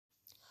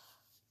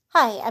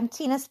Hi, I'm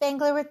Tina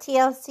Spangler with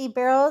TLC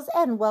Barrels,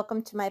 and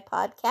welcome to my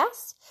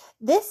podcast.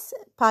 This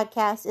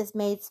podcast is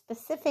made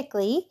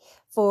specifically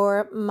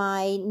for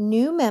my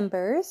new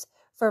members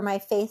for my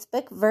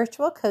Facebook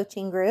virtual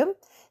coaching group.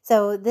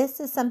 So this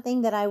is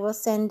something that I will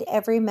send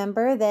every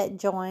member that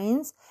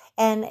joins.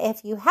 And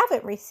if you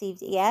haven't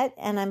received it yet,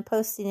 and I'm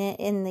posting it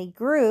in the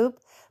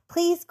group,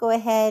 please go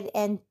ahead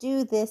and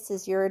do this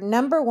as your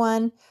number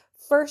one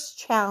first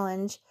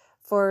challenge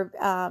for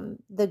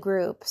the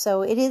group.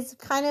 So it is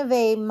kind of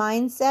a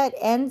mindset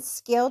and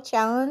skill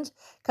challenge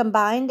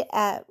combined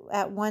at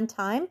one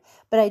time.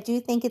 But I do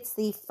think it's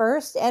the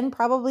first and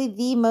probably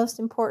the most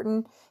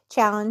important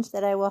challenge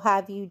that I will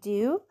have you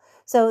do.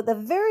 So the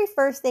very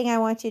first thing I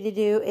want you to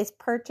do is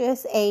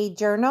purchase a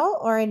journal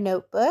or a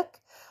notebook.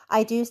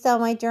 I do sell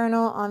my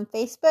journal on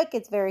Facebook.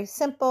 It's very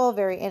simple,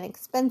 very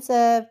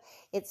inexpensive.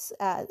 It's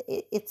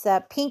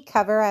a pink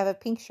cover. I have a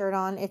pink shirt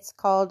on. It's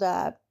called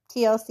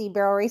TLC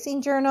Barrel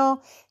Racing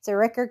Journal. It's a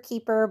record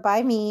keeper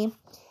by me,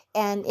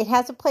 and it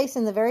has a place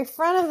in the very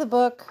front of the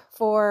book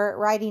for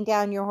writing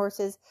down your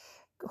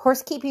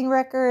horse keeping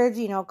records,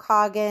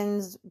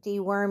 Coggins,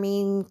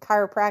 deworming,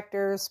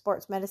 chiropractors,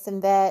 sports medicine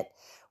vet,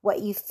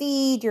 what you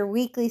feed, your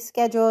weekly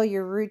schedule,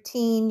 your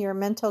routine, your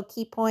mental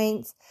key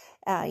points,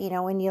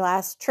 when you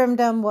last trimmed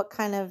them, what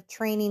kind of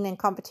training and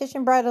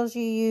competition bridles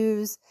you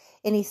use,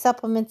 any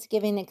supplements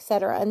given,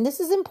 etc. And this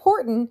is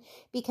important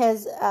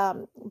because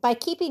by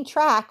keeping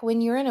track,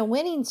 when you're in a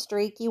winning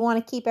streak, you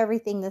want to keep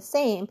everything the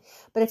same.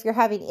 But if you're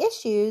having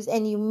issues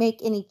and you make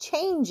any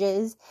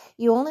changes,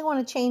 you only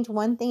want to change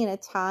one thing at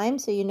a time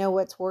so you know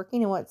what's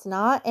working and what's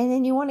not. And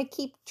then you want to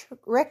keep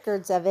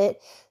records of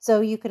it so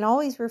you can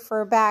always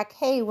refer back,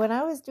 hey, when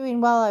I was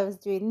doing well, I was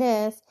doing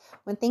this.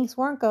 When things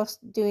weren't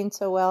doing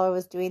so well, I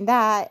was doing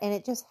that. And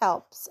it just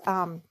helps.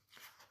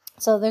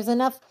 So there's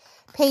enough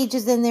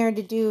pages in there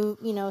to do,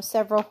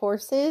 several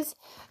horses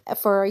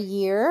for a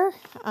year.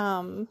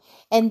 And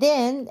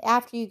then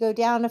after you go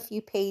down a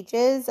few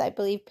pages, I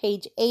believe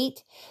page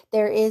 8,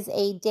 there is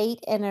a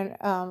date and an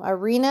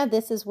arena.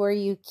 This is where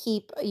you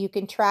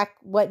can track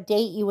what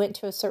date you went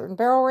to a certain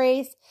barrel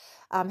race,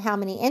 how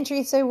many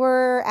entries there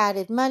were,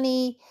 added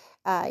money,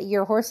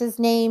 your horse's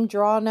name,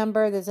 draw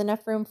number. There's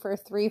enough room for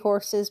 3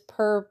 horses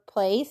per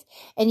place.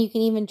 And you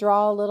can even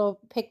draw a little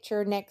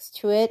picture next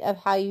to it of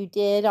how you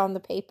did on the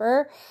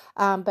paper.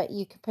 But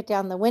you can put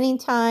down the winning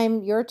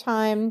time, your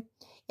time,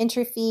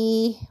 entry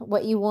fee,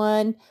 what you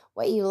won,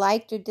 what you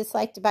liked or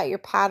disliked about your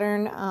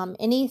pattern,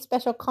 any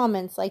special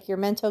comments like your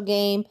mental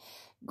game,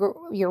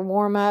 your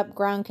warm-up,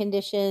 ground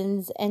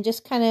conditions, and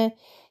just kind of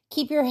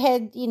keep your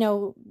head,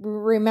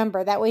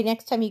 remember. That way,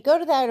 next time you go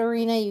to that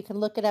arena, you can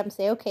look it up and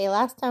say, okay,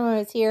 last time I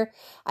was here,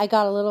 I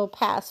got a little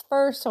pass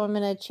first, so I'm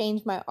going to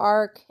change my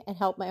arc and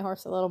help my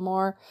horse a little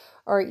more.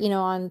 Or,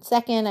 on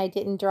second, I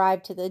didn't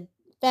drive to the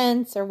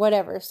fence or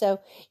whatever.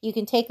 So you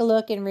can take a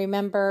look and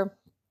remember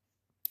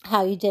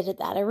how you did at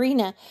that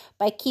arena.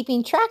 By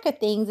keeping track of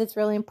things, it's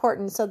really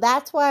important. So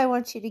that's why I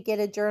want you to get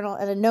a journal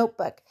and a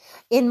notebook.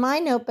 In my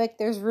notebook,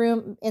 there's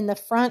room in the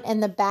front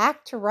and the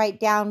back to write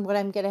down what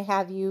I'm going to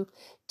have you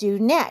do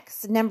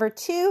next. Number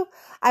 2,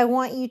 I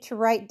want you to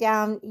write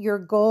down your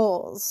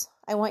goals.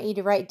 I want you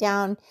to write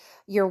down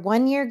your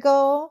 1-year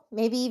goal,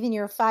 maybe even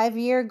your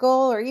 5-year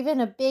goal, or even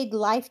a big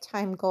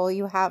lifetime goal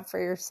you have for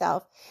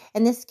yourself.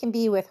 And this can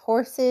be with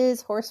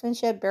horses,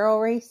 horsemanship, barrel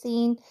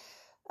racing,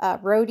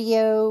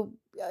 rodeo,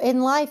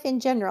 in life in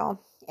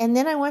general. And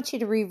then I want you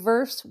to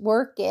reverse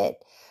work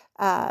it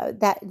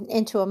that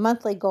into a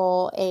monthly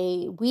goal,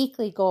 a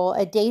weekly goal,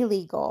 a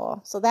daily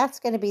goal. So that's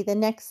going to be the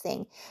next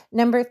thing.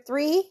 Number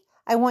 3,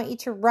 I want you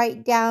to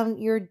write down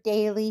your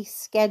daily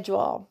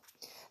schedule.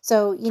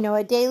 So,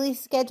 a daily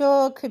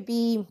schedule could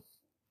be,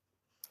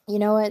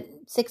 at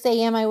 6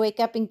 a.m. I wake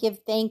up and give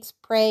thanks,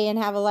 pray, and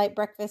have a light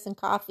breakfast and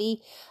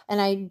coffee,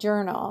 and I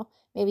journal.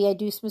 Maybe I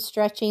do some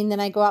stretching, then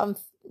I go out and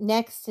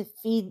next to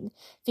feed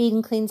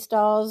and clean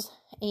stalls,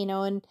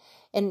 and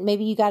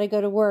maybe you got to go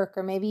to work,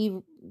 or maybe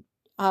you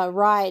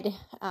ride,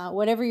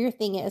 whatever your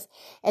thing is.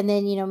 And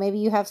then, maybe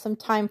you have some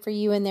time for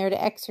you in there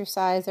to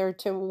exercise or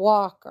to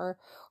walk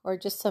or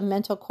just some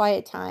mental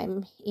quiet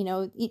time.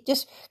 You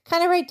just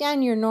kind of write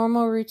down your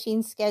normal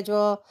routine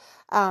schedule.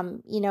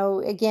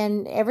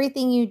 Again,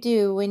 everything you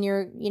do when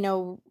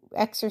you're,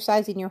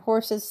 exercising your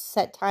horses,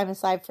 set time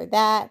aside for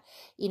that,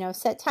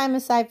 set time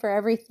aside for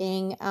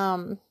everything.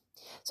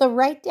 So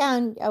write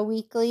down a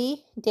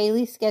weekly,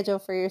 daily schedule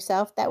for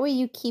yourself. That way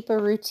you keep a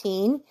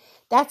routine.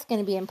 That's going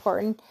to be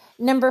important.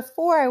 Number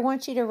 4, I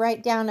want you to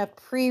write down a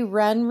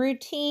pre-run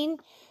routine.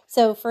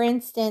 So for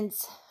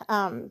instance,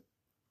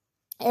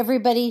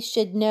 everybody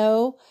should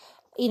know,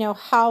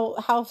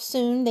 how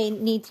soon they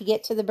need to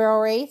get to the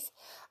barrel race.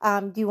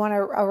 Do you want to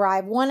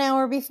arrive 1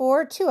 hour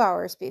before, 2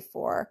 hours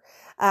before?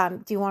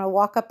 Do you want to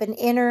walk up and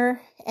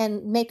enter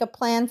and make a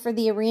plan for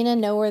the arena,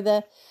 know where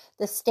the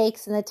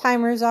stakes and the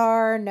timers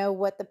are, know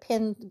what the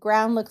pin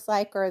ground looks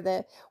like,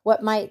 or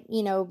what might,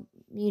 you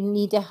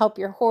need to help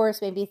your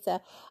horse. Maybe it's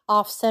a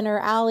off-center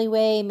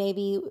alleyway,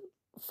 maybe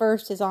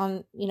first is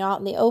on, out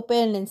in the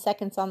open, and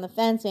second's on the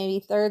fence, maybe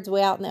third's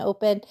way out in the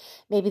open.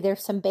 Maybe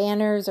there's some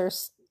banners or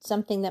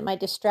something that might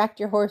distract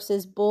your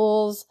horses,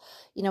 bulls,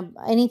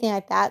 anything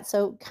like that.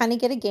 So kind of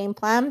get a game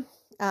plan.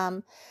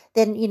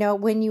 Then,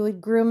 when you would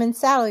groom and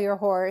saddle your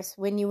horse,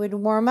 when you would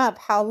warm up,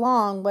 how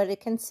long, what it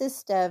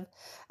consists of,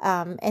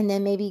 and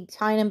then maybe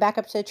tying them back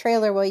up to the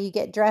trailer while you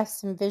get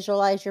dressed and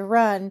visualize your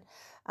run.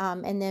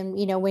 And then,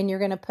 when you're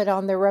going to put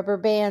on the rubber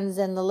bands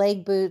and the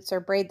leg boots or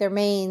braid their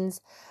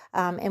manes,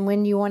 and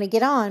when you want to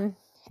get on,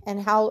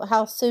 and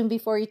how soon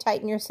before you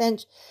tighten your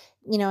cinch,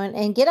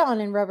 and get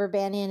on and rubber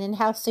band in, and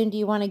how soon do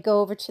you want to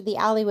go over to the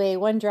alleyway,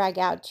 1 drag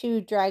out,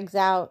 2 drags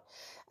out,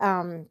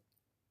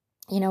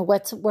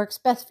 what works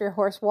best for your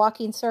horse,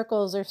 walking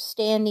circles or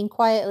standing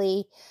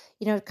quietly,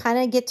 kind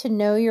of get to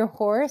know your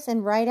horse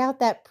and write out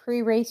that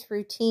pre-race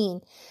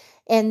routine.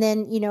 And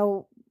then,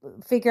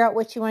 figure out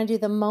what you want to do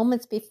the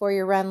moments before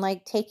your run,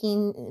 like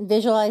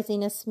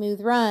visualizing a smooth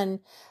run,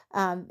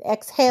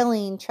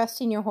 exhaling,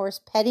 trusting your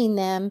horse, petting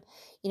them,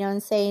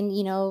 and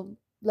saying,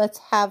 let's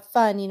have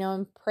fun,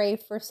 and pray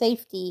for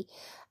safety.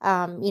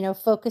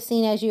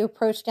 Focusing as you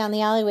approach down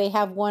the alleyway,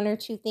 have 1 or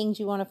 2 things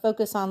you want to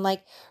focus on,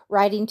 like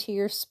riding to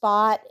your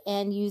spot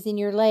and using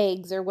your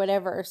legs or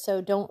whatever.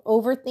 So don't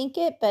overthink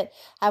it, but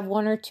have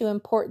 1 or 2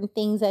 important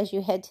things as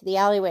you head to the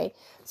alleyway.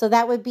 So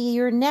that would be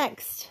your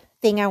next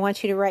thing I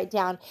want you to write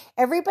down.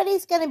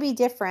 Everybody's going to be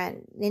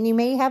different, and you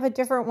may have a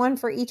different one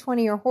for each one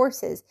of your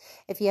horses.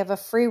 If you have a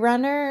free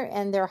runner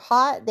and they're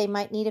hot, they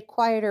might need a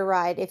quieter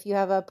ride. If you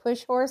have a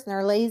push horse and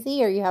they're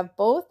lazy, or you have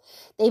both,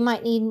 they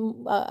might need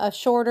a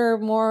shorter,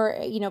 more,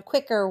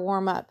 quicker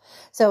warm up.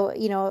 So,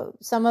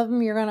 some of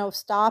them you're going to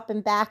stop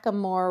and back them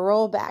more,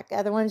 roll back.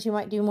 Other ones you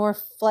might do more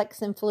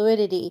flex and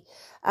fluidity.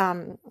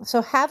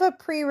 So have a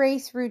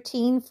pre-race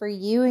routine for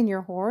you and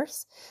your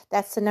horse.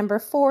 That's the number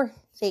 4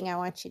 thing I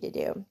want you to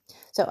do.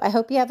 So I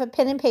hope you have a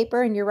pen and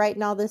paper and you're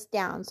writing all this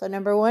down. So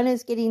number 1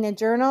 is getting a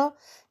journal.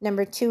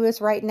 Number 2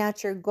 is writing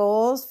out your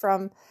goals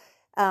from,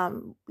 a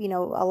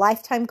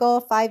lifetime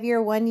goal,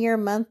 5-year, 1-year,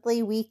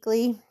 monthly,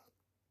 weekly,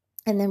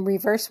 and then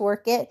reverse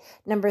work it.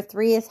 Number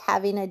 3 is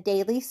having a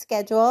daily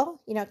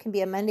schedule. It can be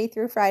a Monday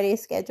through Friday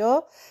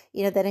schedule,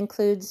 that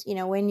includes,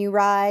 when you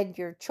ride,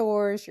 your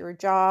chores, your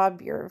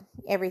job, your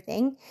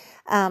everything,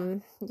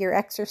 your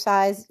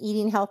exercise,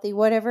 eating healthy,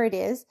 whatever it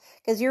is.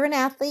 Because you're an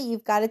athlete,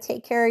 you've got to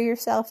take care of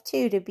yourself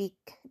too, to be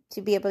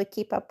able to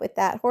keep up with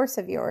that horse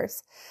of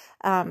yours.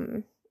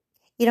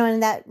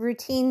 And that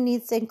routine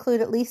needs to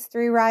include at least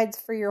 3 rides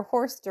for your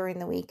horse during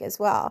the week as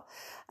well.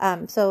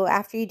 So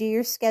after you do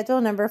your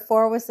schedule, number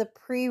 4 was the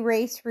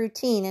pre-race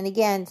routine. And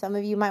again, some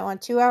of you might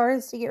want 2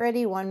 hours to get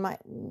ready. One might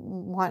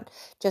want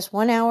just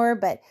 1 hour,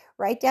 but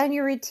write down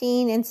your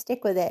routine and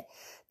stick with it.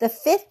 The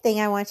 5th thing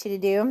I want you to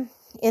do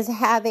is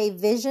have a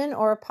vision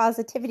or a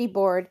positivity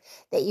board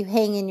that you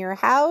hang in your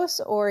house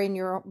or in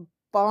your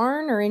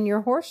barn or in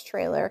your horse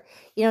trailer.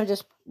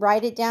 Just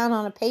write it down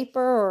on a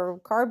paper or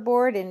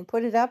cardboard and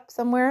put it up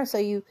somewhere so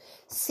you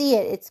see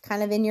it. It's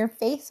kind of in your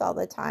face all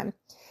the time.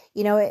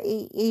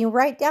 You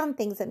write down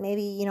things that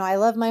maybe, I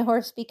love my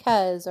horse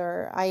because,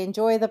 or I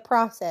enjoy the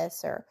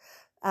process, or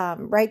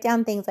write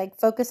down things like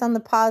focus on the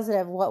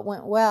positive, what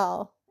went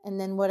well, and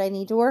then what I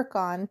need to work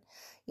on.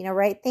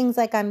 Write things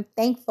like I'm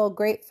thankful,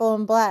 grateful,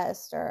 and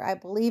blessed, or I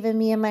believe in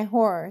me and my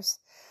horse.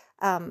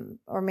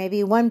 Or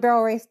maybe 1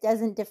 barrel race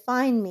doesn't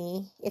define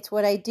me. It's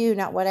what I do,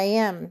 not what I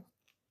am.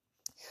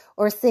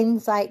 Or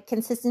things like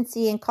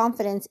consistency and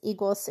confidence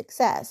equals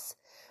success.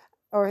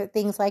 Or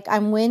things like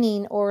I'm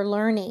winning or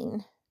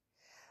learning.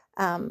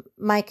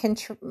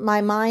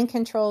 My mind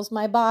controls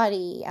my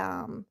body.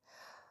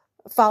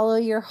 Follow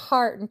your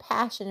heart and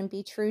passion and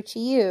be true to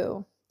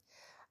you.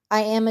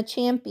 I am a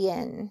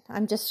champion.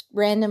 I'm just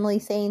randomly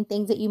saying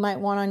things that you might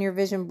want on your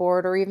vision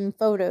board or even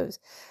photos.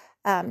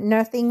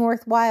 Nothing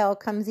worthwhile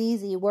comes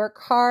easy. Work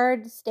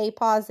hard, stay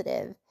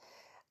positive.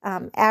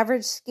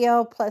 Average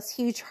skill plus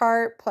huge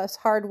heart plus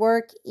hard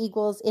work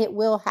equals it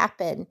will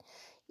happen.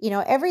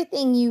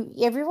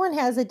 Everyone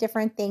has a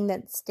different thing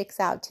that sticks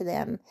out to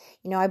them.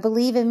 I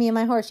believe in me and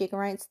my horse. You can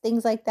write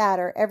things like that,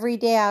 or every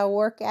day I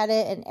work at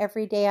it and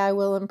every day I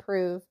will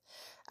improve.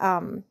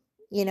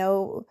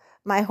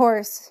 My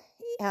horse,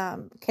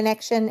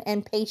 connection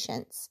and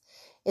patience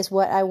is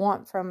what I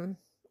want from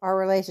our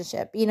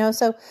relationship,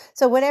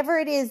 so whatever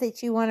it is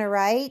that you want to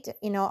write,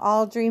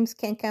 all dreams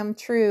can come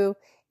true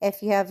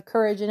if you have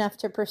courage enough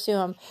to pursue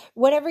them.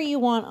 Whatever you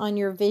want on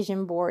your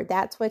vision board,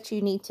 that's what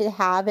you need to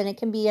have. And it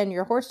can be on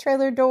your horse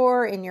trailer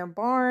door, in your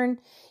barn,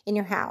 in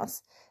your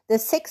house. The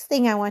 6th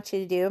thing I want you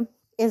to do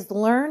is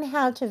learn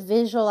how to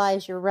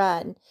visualize your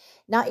run.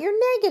 Not your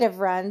negative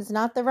runs,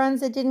 not the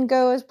runs that didn't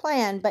go as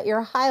planned, but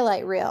your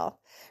highlight reel.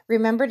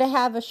 Remember to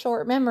have a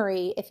short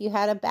memory. If you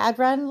had a bad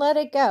run, let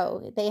it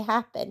go. They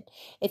happen.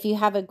 If you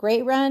have a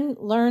great run,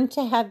 learn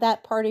to have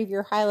that part of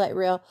your highlight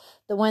reel,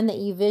 the one that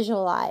you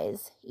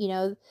visualize,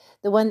 the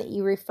one that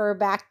you refer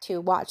back to,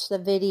 watch the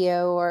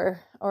video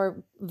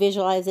or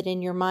visualize it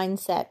in your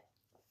mindset.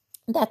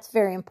 That's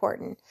very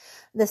important.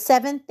 The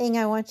seventh thing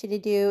I want you to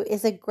do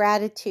is a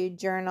gratitude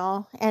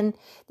journal. And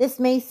this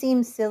may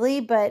seem silly,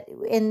 but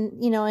in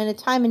a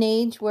time and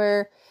age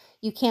where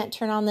you can't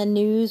turn on the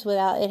news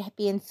without it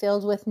being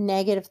filled with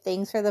negative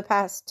things for the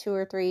past 2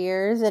 or 3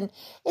 years. And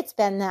it's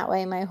been that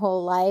way my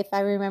whole life.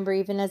 I remember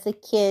even as a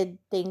kid,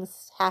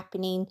 things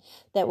happening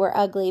that were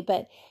ugly.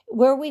 But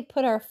where we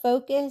put our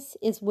focus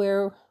is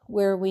where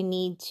we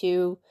need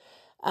to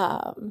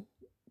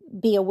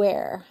be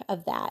aware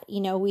of that.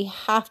 We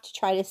have to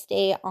try to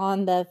stay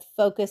on the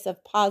focus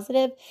of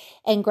positive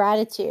and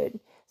gratitude.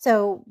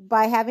 So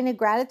by having a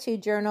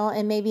gratitude journal,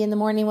 and maybe in the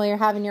morning while you're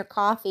having your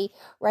coffee,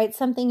 write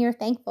something you're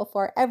thankful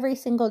for every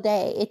single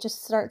day. It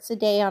just starts the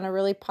day on a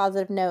really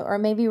positive note. Or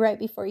maybe right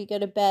before you go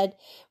to bed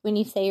when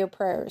you say your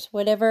prayers,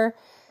 whatever,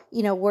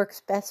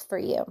 works best for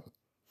you.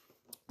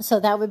 So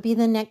that would be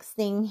the next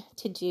thing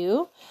to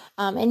do.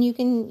 And you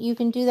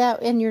can do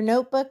that in your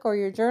notebook or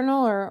your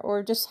journal,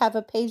 or just have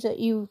a page that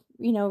you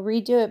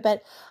redo it.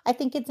 But I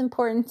think it's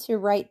important to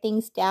write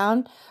things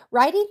down.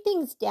 Writing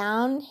things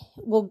down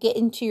will get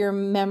into your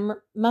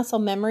muscle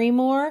memory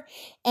more,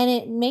 and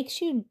it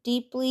makes you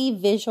deeply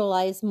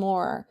visualize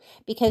more,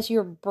 because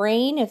your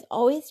brain is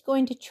always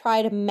going to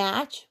try to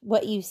match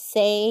what you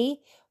say,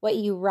 what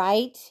you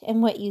write,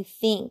 and what you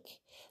think.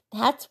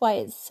 That's why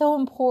it's so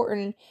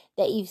important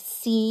that you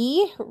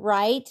see,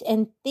 write,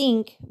 and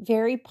think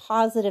very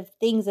positive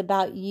things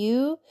about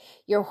you,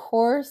 your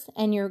horse,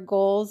 and your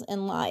goals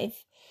in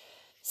life.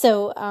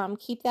 So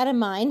keep that in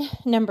mind.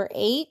 Number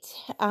 8,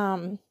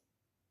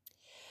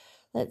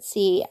 let's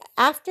see.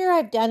 After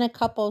I've done a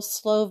couple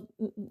slow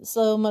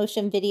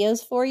motion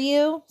videos for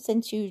you,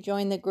 since you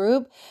joined the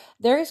group,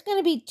 there's going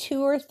to be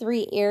 2 or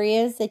 3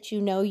 areas that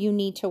you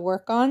need to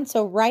work on.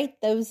 So write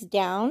those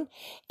down,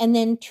 and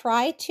then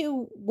try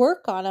to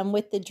work on them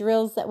with the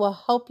drills that will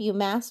help you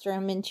master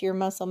them into your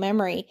muscle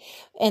memory.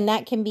 And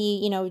that can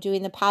be,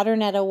 doing the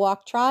pattern at a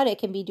walk trot. It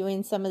can be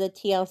doing some of the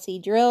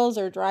TLC drills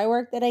or dry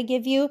work that I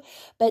give you.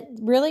 But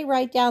really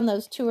write down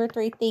those 2 or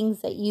 3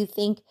 things that you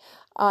think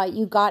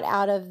you got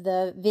out of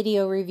the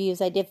video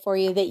reviews I did for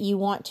you that you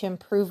want to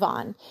improve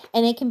on.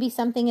 And it can be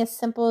something as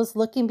simple as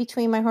looking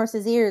between my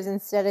horse's ears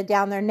instead of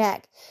down their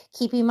neck,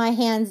 keeping my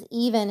hands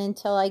even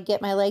until I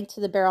get my leg to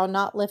the barrel,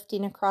 not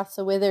lifting across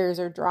the withers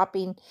or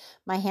dropping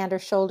my hand or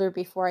shoulder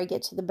before I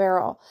get to the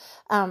barrel.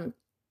 And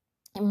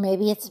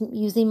maybe it's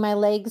using my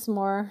legs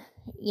more,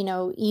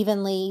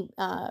 evenly,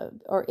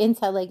 or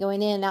inside leg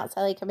going in,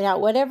 outside leg coming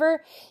out.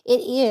 Whatever it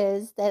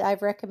is that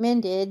I've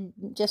recommended,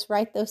 just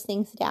write those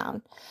things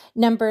down.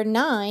 Number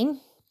 9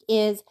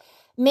 is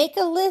make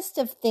a list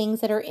of things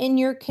that are in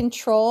your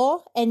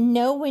control and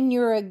know when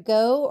you're a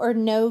go or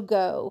no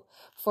go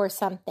for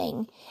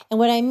something. And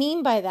what I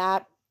mean by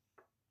that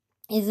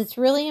is it's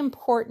really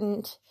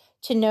important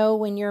to know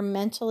when you're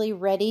mentally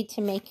ready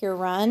to make your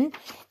run,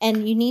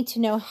 and you need to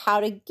know how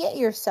to get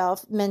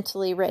yourself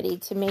mentally ready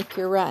to make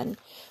your run.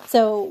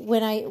 So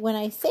when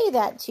I say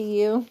that to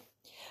you,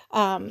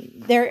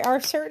 there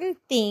are certain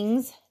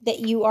things that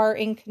you are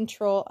in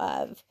control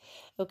of.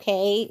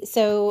 Okay,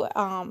 so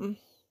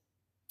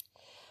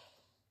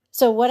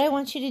what I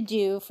want you to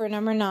do for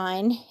number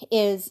 9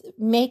 is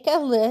make a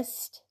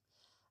list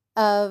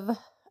of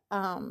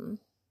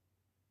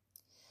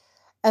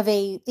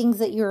things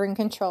that you're in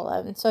control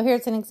of. And so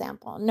here's an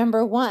example.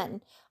 Number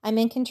 1, I'm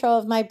in control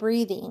of my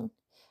breathing.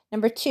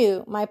 Number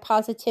 2, my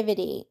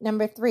positivity.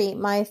 Number 3,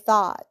 my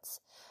thoughts.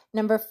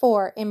 Number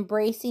 4,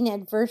 embracing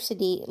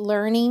adversity,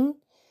 learning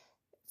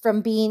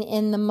from being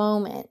in the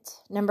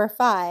moment. Number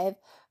 5,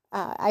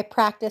 I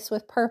practice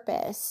with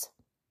purpose.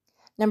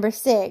 Number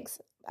 6,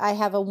 I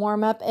have a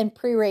warm-up and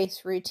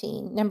pre-race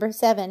routine. Number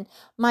 7,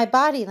 my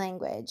body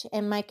language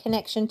and my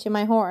connection to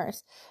my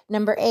horse.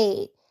 Number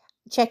 8,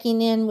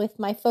 checking in with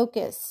my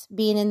focus,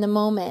 being in the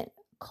moment,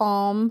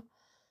 calm.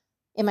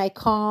 Am I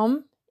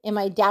calm? Am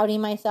I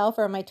doubting myself,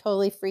 or am I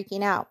totally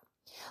freaking out?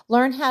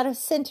 Learn how to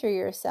center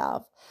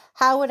yourself.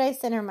 How would I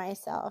center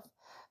myself?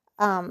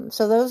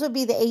 So those would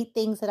be the 8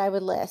 things that I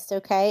would list,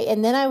 okay?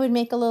 And then I would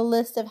make a little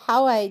list of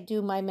how I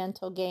do my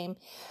mental game.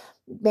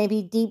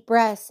 Maybe deep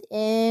breaths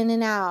in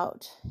and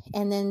out,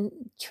 and then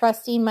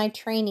trusting my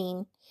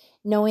training,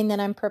 knowing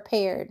that I'm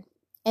prepared.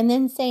 And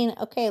then saying,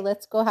 okay,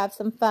 let's go have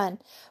some fun.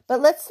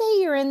 But let's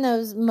say you're in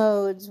those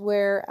modes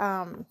where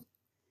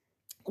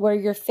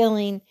you're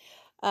feeling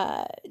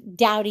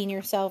doubting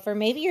yourself, or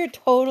maybe you're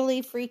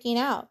totally freaking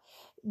out.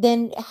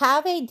 Then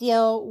have a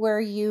deal where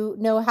you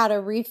know how to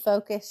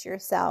refocus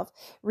yourself,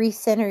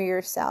 recenter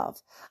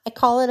yourself. I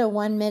call it a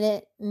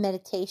 1-minute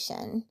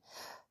meditation.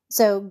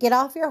 So get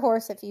off your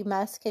horse if you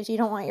must, because you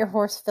don't want your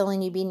horse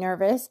feeling you be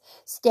nervous.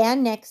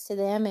 Stand next to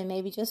them and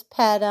maybe just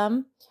pet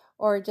them,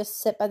 or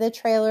just sit by the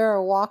trailer,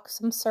 or walk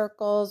some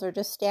circles, or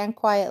just stand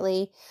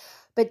quietly.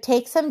 But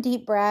take some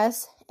deep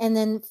breaths and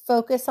then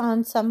focus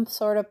on some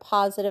sort of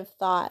positive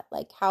thought,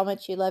 like how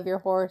much you love your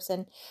horse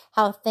and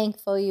how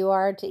thankful you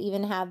are to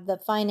even have the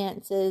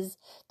finances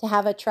to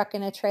have a truck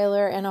and a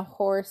trailer and a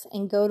horse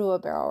and go to a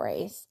barrel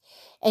race.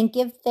 And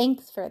give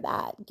thanks for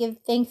that. Give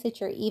thanks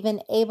that you're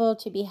even able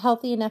to be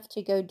healthy enough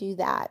to go do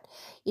that.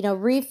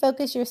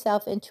 Refocus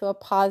yourself into a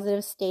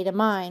positive state of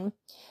mind.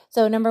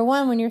 So number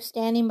one, when you're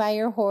standing by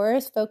your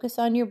horse, focus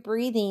on your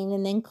breathing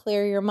and then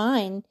clear your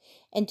mind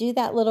and do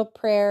that little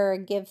prayer or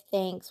give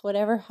thanks,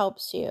 whatever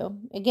helps you.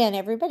 Again,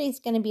 everybody's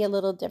going to be a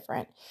little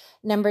different.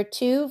 Number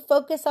two,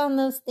 focus on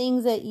those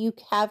things that you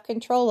have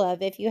control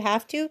of. If you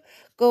have to,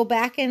 go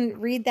back and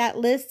read that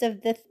list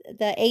of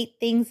the 8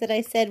 things that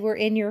I said were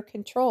in your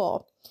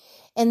control.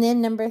 And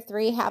then number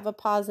 3, have a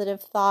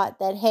positive thought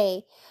that,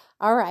 hey,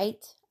 all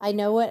right, I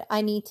know what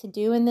I need to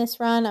do in this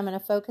run. I'm going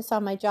to focus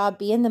on my job,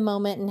 be in the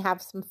moment, and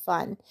have some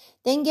fun.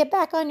 Then get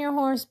back on your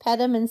horse,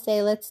 pet him, and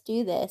say, let's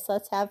do this.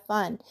 Let's have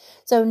fun.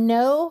 So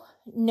know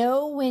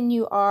when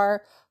you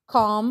are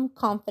calm,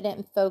 confident,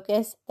 and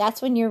focused.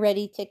 That's when you're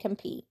ready to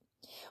compete.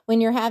 When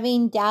you're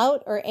having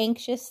doubt or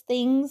anxious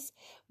things,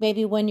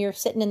 maybe when you're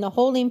sitting in the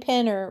holding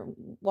pen or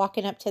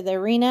walking up to the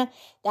arena,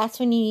 that's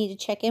when you need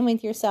to check in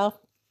with yourself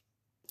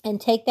and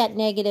take that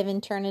negative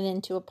and turn it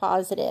into a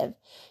positive.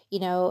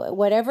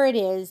 Whatever it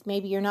is,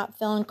 maybe you're not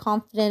feeling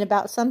confident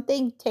about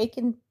something, take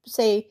and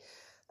say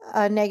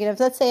negative.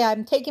 Let's say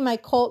I'm taking my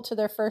colt to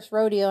their first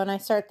rodeo and I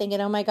start thinking,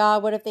 oh my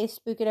God, what if they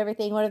spook at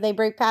everything? What if they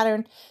break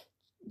pattern?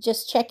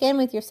 Just check in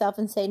with yourself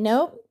and say,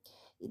 nope,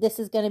 this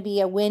is going to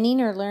be a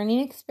winning or learning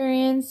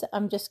experience.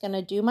 I'm just going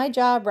to do my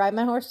job, ride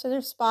my horse to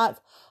their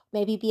spots,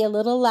 maybe be a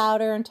little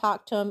louder and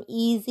talk to them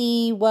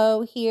easy,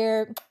 whoa,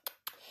 here,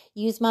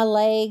 use my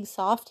legs,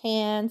 soft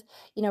hands,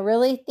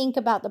 really think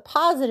about the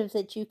positives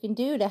that you can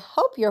do to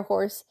help your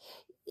horse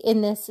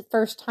in this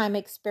first time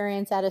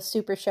experience at a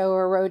super show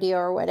or rodeo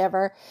or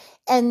whatever,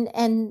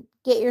 and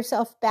get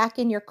yourself back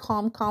in your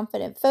calm,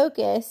 confident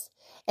focus.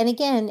 And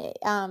again,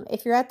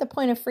 if you're at the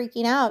point of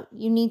freaking out,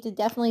 you need to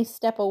definitely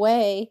step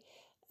away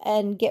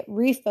and get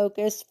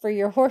refocused for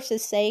your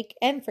horse's sake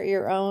and for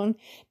your own.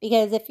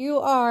 Because if you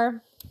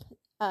are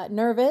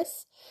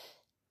nervous,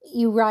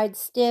 you ride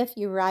stiff,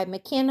 you ride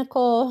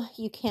mechanical,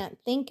 you can't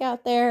think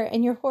out there,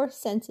 and your horse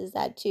senses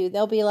that too.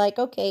 They'll be like,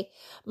 okay,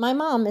 my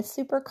mom is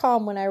super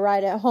calm when I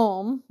ride at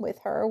home with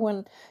her,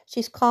 when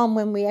she's calm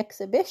when we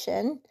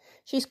exhibition.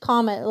 She's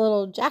calm at a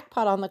little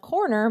jackpot on the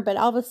corner, but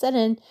all of a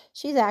sudden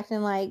she's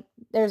acting like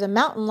there's a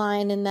mountain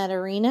lion in that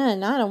arena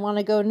and I don't want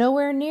to go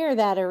nowhere near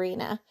that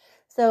arena.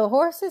 So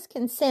horses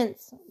can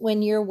sense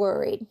when you're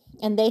worried,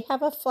 and they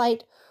have a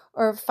flight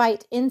or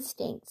fight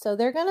instinct. So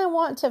they're going to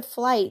want to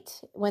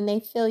flight when they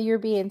feel you're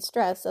being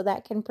stressed. So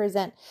that can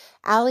present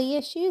alley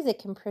issues. It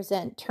can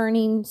present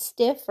turning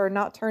stiff or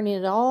not turning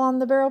at all on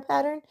the barrel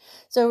pattern.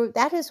 So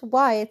that is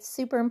why it's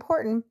super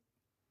important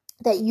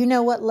that you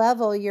know what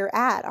level you're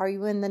at. Are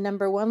you in the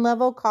number 1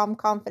 level, calm,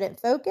 confident,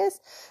 focus?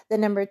 The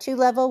number 2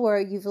 level where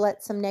you've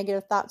let some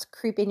negative thoughts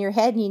creep in your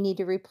head and you need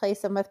to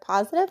replace them with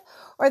positive?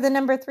 Or the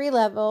number 3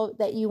 level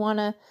that you want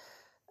to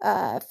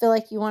feel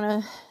like you want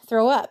to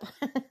throw up.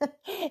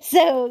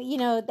 So,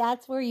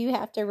 that's where you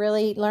have to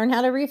really learn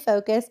how to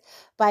refocus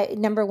by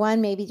number 1,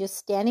 maybe just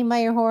standing by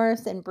your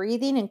horse and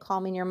breathing and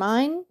calming your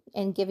mind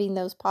and giving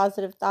those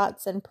positive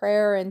thoughts and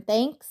prayer and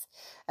thanks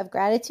of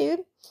gratitude.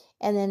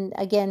 And then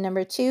again,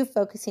 number 2,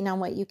 focusing on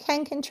what you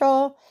can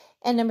control.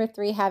 And number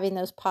 3, having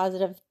those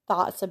positive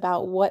thoughts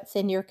about what's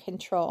in your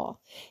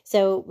control.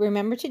 So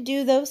remember to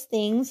do those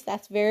things.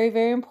 That's very,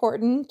 very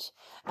important.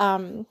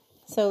 So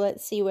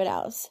let's see what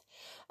else.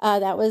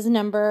 That was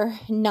number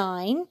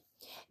 9.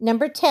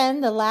 Number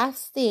 10, the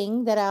last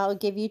thing that I'll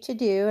give you to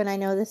do, and I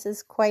know this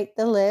is quite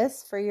the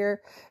list for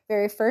your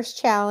very first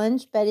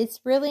challenge, but it's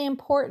really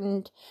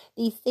important.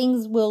 These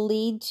things will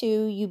lead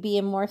to you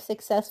being more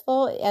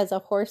successful as a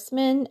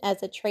horseman,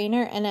 as a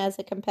trainer, and as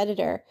a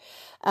competitor.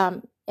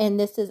 And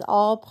this is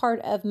all part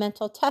of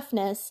mental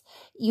toughness.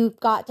 You've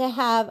got to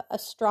have a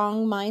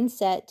strong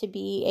mindset to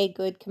be a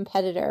good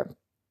competitor.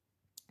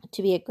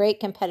 To be a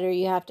great competitor,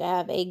 you have to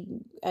have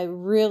a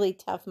really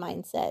tough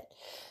mindset.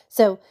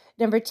 So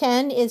number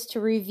 10 is to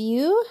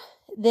review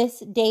this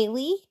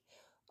daily.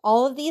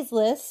 All of these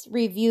lists,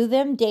 review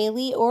them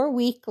daily or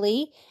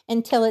weekly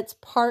until it's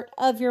part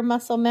of your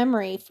muscle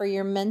memory for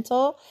your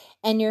mental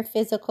and your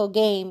physical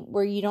game,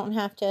 where you don't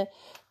have to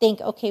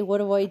think, okay, what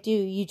do I do?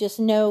 You just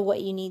know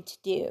what you need to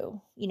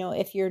do.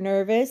 If you're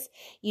nervous,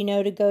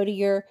 to go to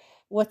your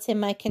what's in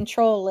my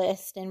control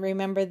list and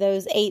remember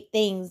those 8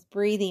 things: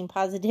 breathing,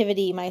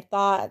 positivity, my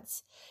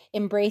thoughts,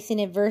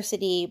 embracing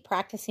adversity,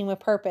 practicing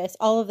with purpose,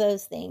 all of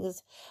those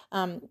things.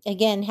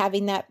 Again,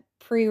 having that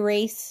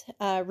pre-race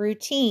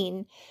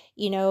routine,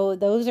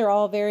 those are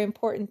all very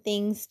important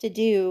things to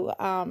do.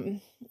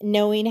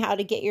 Knowing how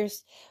to get your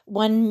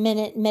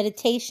 1-minute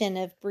meditation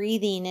of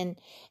breathing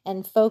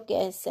and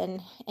focus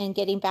and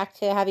getting back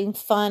to having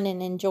fun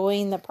and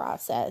enjoying the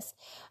process.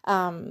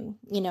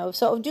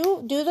 So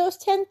do those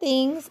 10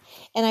 things,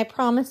 and I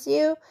promise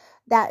you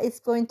that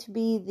is going to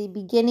be the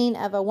beginning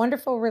of a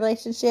wonderful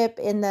relationship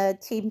in the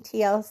Team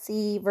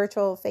TLC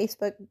virtual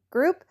Facebook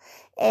group.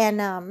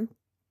 And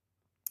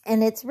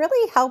it's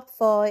really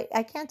helpful.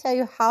 I can't tell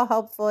you how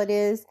helpful it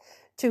is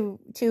to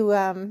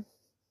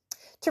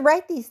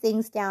write these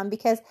things down,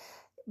 because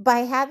by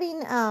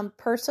having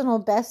personal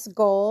best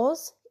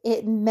goals,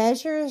 it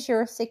measures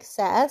your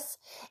success,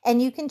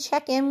 and you can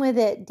check in with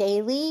it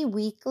daily,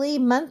 weekly,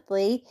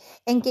 monthly,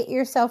 and get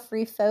yourself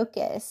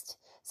refocused.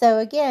 So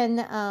again,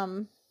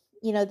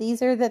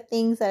 these are the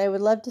things that I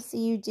would love to see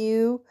you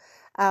do.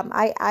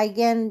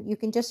 Again, you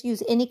can just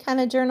use any kind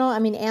of journal. I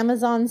mean,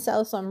 Amazon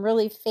sells some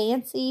really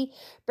fancy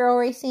barrel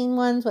racing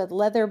ones with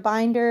leather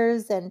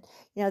binders, and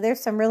there's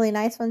some really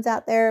nice ones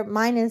out there.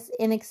 Mine is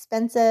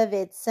inexpensive.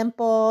 It's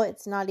simple.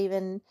 It's not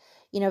even,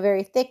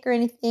 very thick or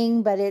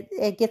anything, but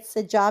it gets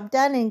the job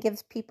done and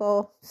gives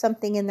people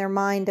something in their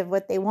mind of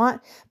what they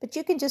want. But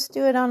you can just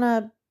do it on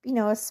a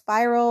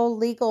spiral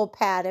legal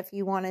pad if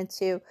you wanted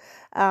to,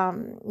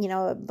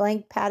 a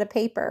blank pad of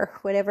paper,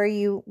 whatever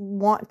you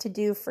want to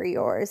do for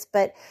yours.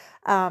 But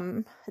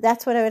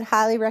that's what I would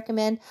highly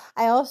recommend.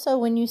 I also,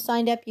 when you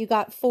signed up, you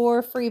got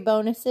 4 free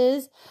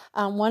bonuses.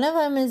 One of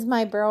them is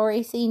my barrel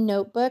racing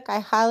notebook. I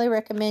highly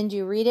recommend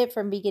you read it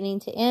from beginning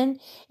to end.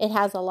 It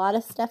has a lot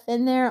of stuff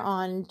in there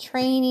on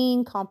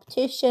training,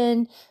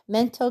 competition,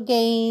 mental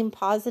game,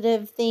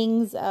 positive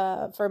things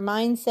for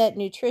mindset,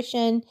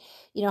 nutrition,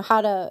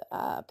 how to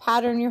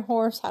pattern your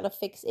horse, how to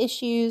fix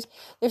issues.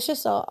 There's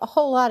just a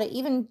whole lot of,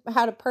 even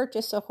how to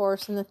purchase a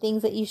horse and the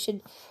things that you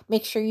should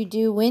make sure you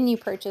do when you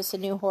purchase a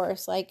new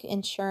horse, like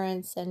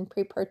insurance and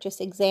pre-purchase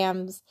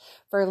exams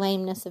for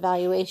lameness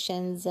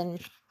evaluations,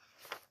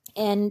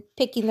 and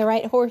picking the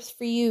right horse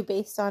for you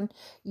based on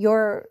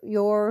your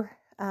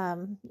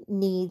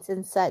needs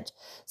and such.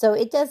 So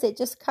it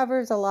just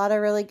covers a lot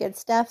of really good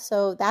stuff.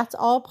 So that's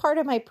all part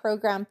of my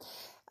program.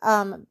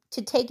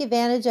 To take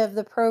advantage of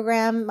the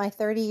program, my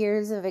 30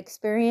 years of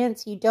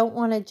experience, you don't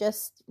want to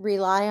just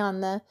rely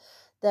on the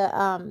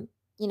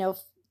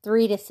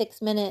 3 to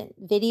 6 minute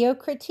video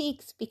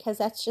critiques, because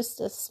that's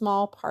just a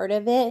small part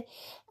of it.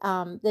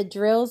 The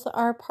drills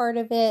are part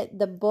of it.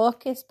 The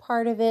book is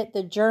part of it.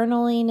 The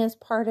journaling is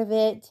part of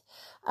it.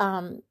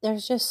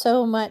 There's just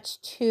so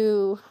much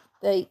to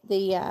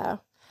the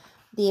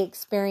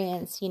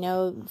experience,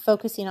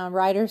 focusing on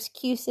riders'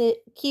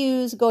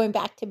 cues, going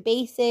back to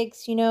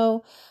basics,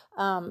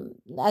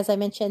 as I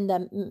mentioned,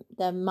 the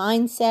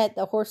mindset,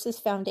 the horse's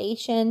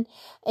foundation,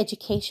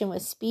 education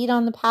with speed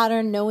on the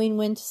pattern, knowing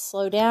when to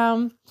slow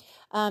down.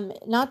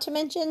 Not to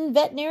mention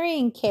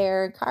veterinarian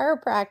care,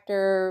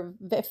 chiropractor,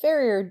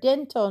 farrier,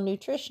 dental,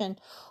 nutrition.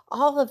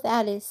 All of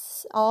that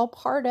is all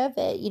part of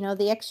it.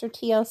 The extra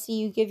TLC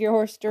you give your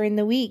horse during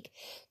the week,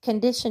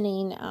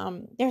 conditioning.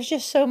 There's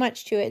just so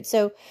much to it.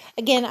 So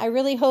again, I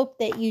really hope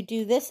that you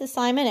do this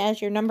assignment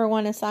as your number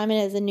 1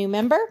 assignment as a new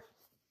member.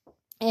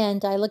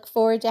 And I look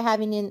forward to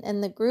having you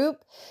in the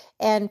group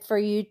and for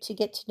you to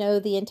get to know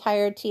the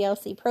entire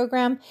TLC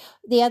program.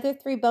 The other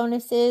 3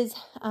 bonuses,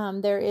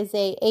 there is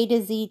A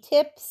to Z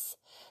tips.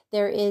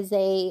 There is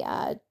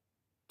a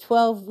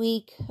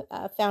 12-week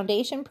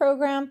foundation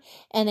program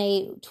and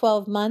a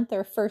 12-month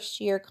or first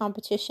year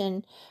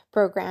competition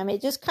program.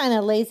 It just kind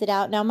of lays it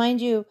out. Now, mind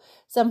you,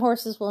 some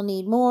horses will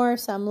need more,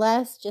 some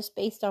less, just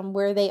based on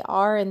where they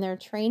are in their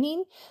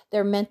training,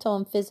 their mental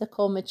and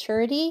physical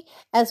maturity,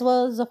 as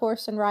well as the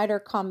horse and rider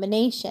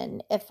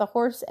combination. If a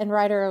horse and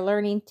rider are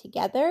learning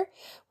together,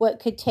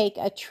 what could take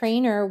a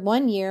trainer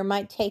 1 year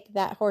might take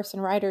that horse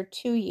and rider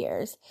 2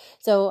 years.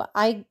 So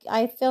I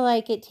feel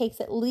like it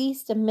takes at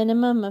least a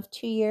minimum of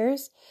 2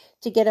 years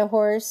to get a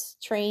horse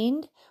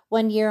trained.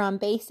 1 year on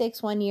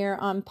basics, 1 year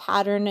on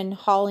pattern and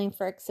hauling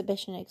for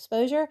exhibition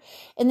exposure,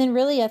 and then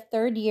really a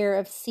 3rd year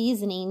of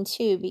seasoning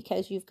too,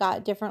 because you've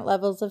got different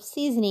levels of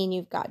seasoning.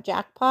 You've got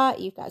jackpot,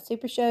 you've got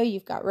super show,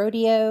 you've got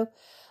rodeo,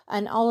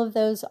 and all of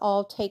those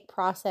all take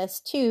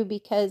process too,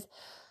 because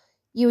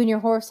you and your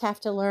horse have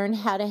to learn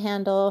how to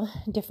handle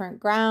different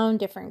ground,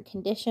 different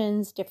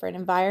conditions, different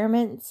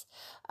environments.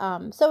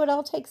 So it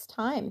all takes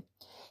time.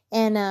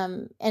 And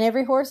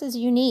every horse is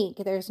unique.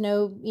 There's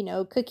no,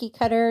 cookie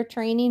cutter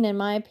training. In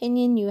my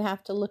opinion, you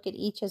have to look at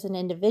each as an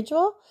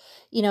individual.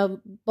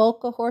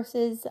 Bulk of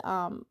horses,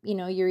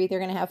 you're either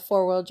going to have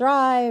 4-wheel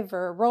drive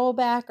or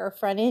rollback or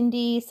front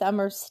endy. Some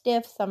are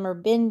stiff, some are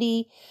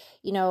bendy.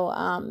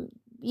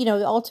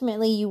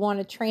 Ultimately you want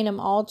to train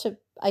them all to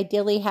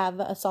ideally have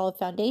a solid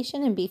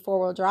foundation and be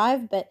 4-wheel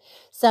drive. But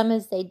some,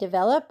 as they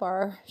develop,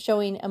 are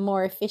showing a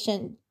more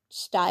efficient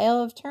style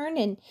of turn,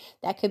 and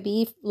that could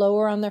be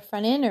lower on their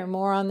front end or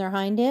more on their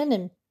hind end,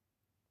 and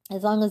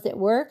as long as it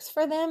works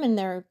for them and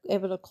they're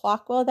able to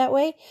clock well that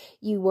way,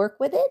 you work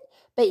with it.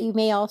 But you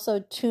may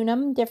also tune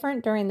them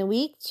different during the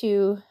week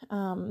to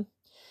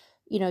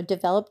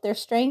develop their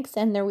strengths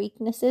and their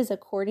weaknesses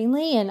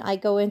accordingly. And I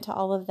go into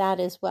all of that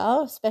as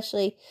well,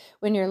 especially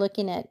when you're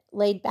looking at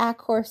laid back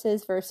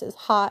horses versus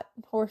hot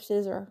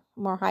horses or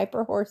more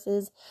hyper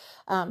horses,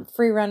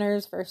 free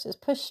runners versus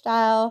push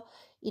style.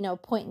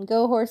 point and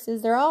go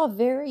horses. They're all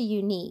very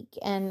unique.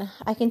 And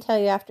I can tell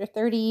you after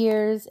 30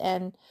 years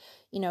and,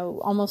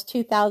 almost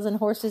 2,000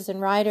 horses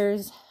and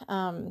riders,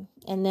 and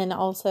then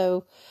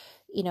also,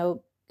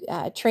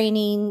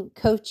 training,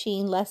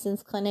 coaching,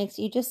 lessons, clinics,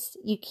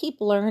 you keep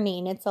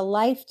learning. It's a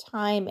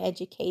lifetime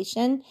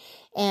education.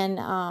 And,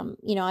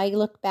 I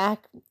look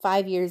back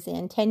 5 years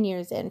in, 10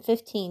 years in,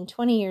 15,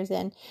 20 years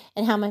in,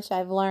 and how much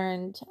I've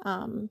learned,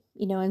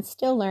 and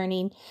still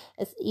learning.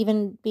 It's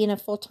even being a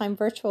full-time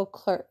virtual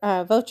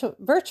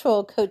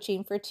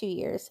coaching for 2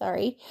 years.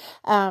 Sorry.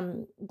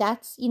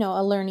 That's,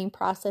 a learning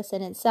process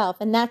in itself.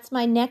 And that's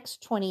my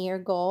next 20-year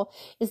goal,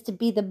 is to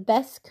be the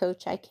best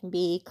coach I can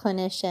be,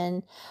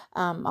 clinician,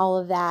 all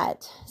of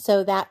that.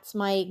 So that's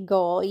my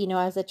goal.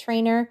 As a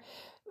trainer,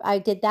 I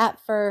did that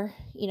for,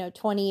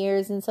 20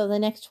 years. And so the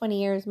next 20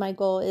 years, my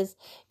goal is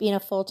being a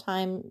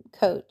full-time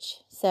coach.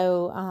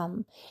 So,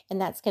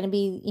 and that's going to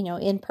be,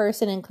 in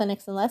person in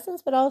clinics and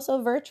lessons, but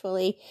also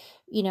virtually,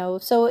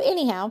 so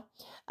anyhow,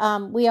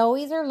 we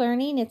always are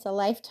learning. It's a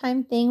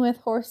lifetime thing with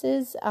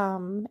horses.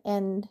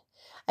 And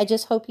I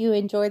just hope you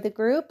enjoy the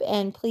group,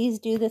 and please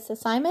do this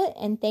assignment.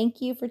 And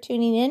thank you for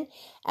tuning in.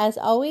 As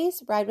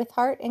always, ride with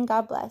heart, and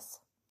God bless.